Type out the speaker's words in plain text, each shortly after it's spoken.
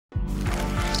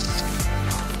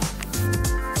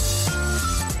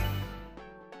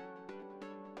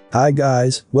Hi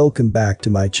guys, welcome back to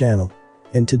my channel.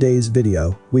 In today's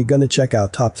video, we're gonna check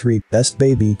out top 3 best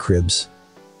baby cribs.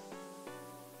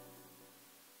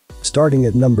 Starting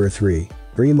at number 3.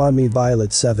 Dream Me Violet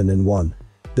 7-in-1.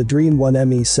 The Dream 1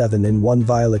 ME 7-in-1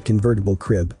 Violet Convertible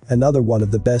Crib, another one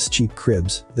of the best cheap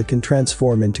cribs that can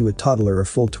transform into a toddler or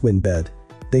full twin bed.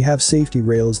 They have safety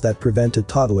rails that prevent a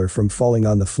toddler from falling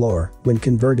on the floor when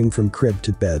converting from crib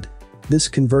to bed. This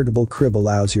convertible crib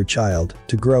allows your child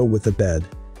to grow with the bed.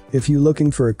 If you're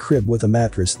looking for a crib with a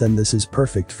mattress, then this is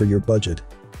perfect for your budget.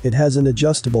 It has an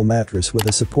adjustable mattress with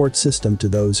a support system to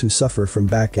those who suffer from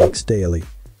backaches daily.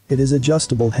 It is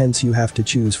adjustable, hence you have to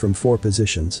choose from 4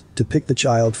 positions to pick the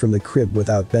child from the crib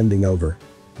without bending over.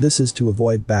 This is to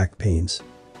avoid back pains.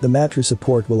 The mattress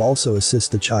support will also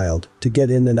assist the child to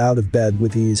get in and out of bed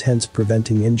with ease, hence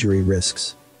preventing injury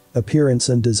risks. Appearance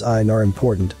and design are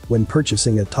important when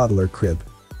purchasing a toddler crib.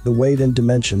 The weight and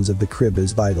dimensions of the crib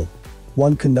is vital.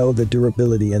 One can know the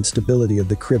durability and stability of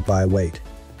the crib by weight.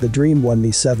 The Dream 1 Me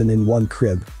 7-in-1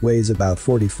 crib weighs about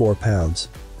 44 pounds.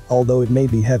 Although it may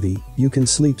be heavy, you can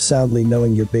sleep soundly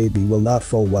knowing your baby will not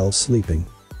fall while sleeping.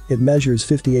 It measures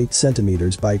 58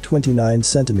 centimeters by 29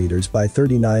 centimeters by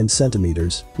 39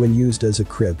 centimeters when used as a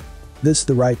crib. This is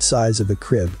the right size of a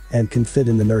crib and can fit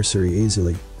in the nursery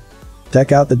easily.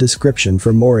 Check out the description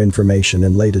for more information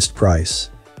and latest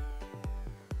price.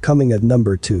 Coming at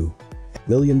number 2. $1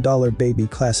 Million Baby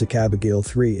Classic Abigail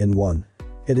 3-in-1.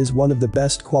 It is one of the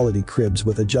best quality cribs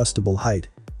with adjustable height.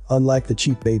 Unlike the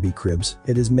cheap baby cribs,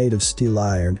 it is made of steel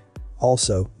iron.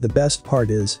 Also, the best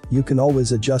part is, you can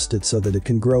always adjust it so that it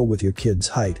can grow with your kid's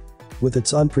height. With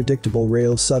its unpredictable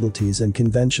rail subtleties and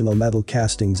conventional metal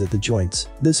castings at the joints,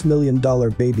 this $1 million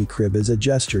baby crib is a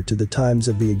gesture to the times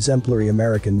of the exemplary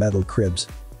American metal cribs.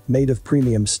 Made of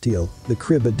premium steel, the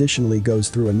crib additionally goes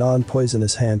through a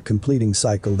non-poisonous hand completing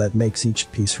cycle that makes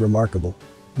each piece remarkable.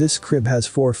 This crib has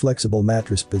 4 flexible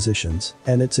mattress positions,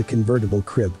 and it's a convertible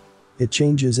crib. It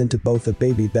changes into both a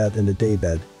baby bed and a day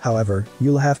bed, however,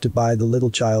 you'll have to buy the little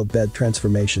child bed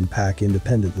transformation pack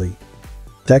independently.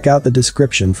 Check out the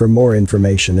description for more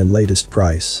information and latest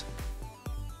price.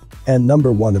 And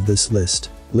number 1 of this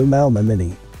list, Alma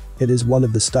Mini. It is one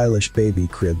of the stylish baby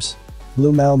cribs.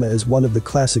 Alma is one of the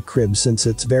classic cribs since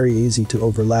it's very easy to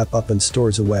overlap up and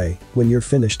stores away when you're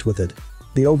finished with it.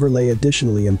 The overlay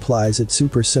additionally implies it's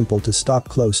super simple to stock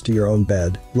close to your own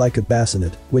bed, like a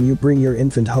bassinet, when you bring your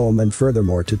infant home, and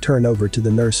furthermore to turn over to the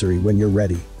nursery when you're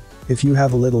ready. If you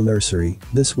have a little nursery,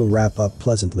 this will wrap up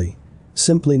pleasantly.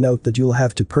 Simply note that you'll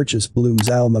have to purchase Bloom's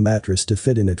Alma mattress to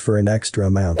fit in it for an extra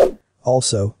amount.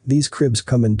 Also, these cribs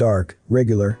come in dark,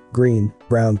 regular, green,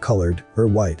 brown colored, or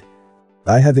white.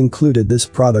 I have included this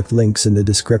product links in the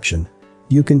description.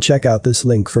 You can check out this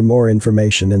link for more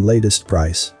information and latest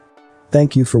price.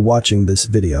 Thank you for watching this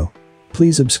video.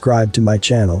 Please subscribe to my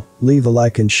channel, leave a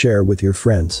like and share with your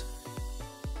friends.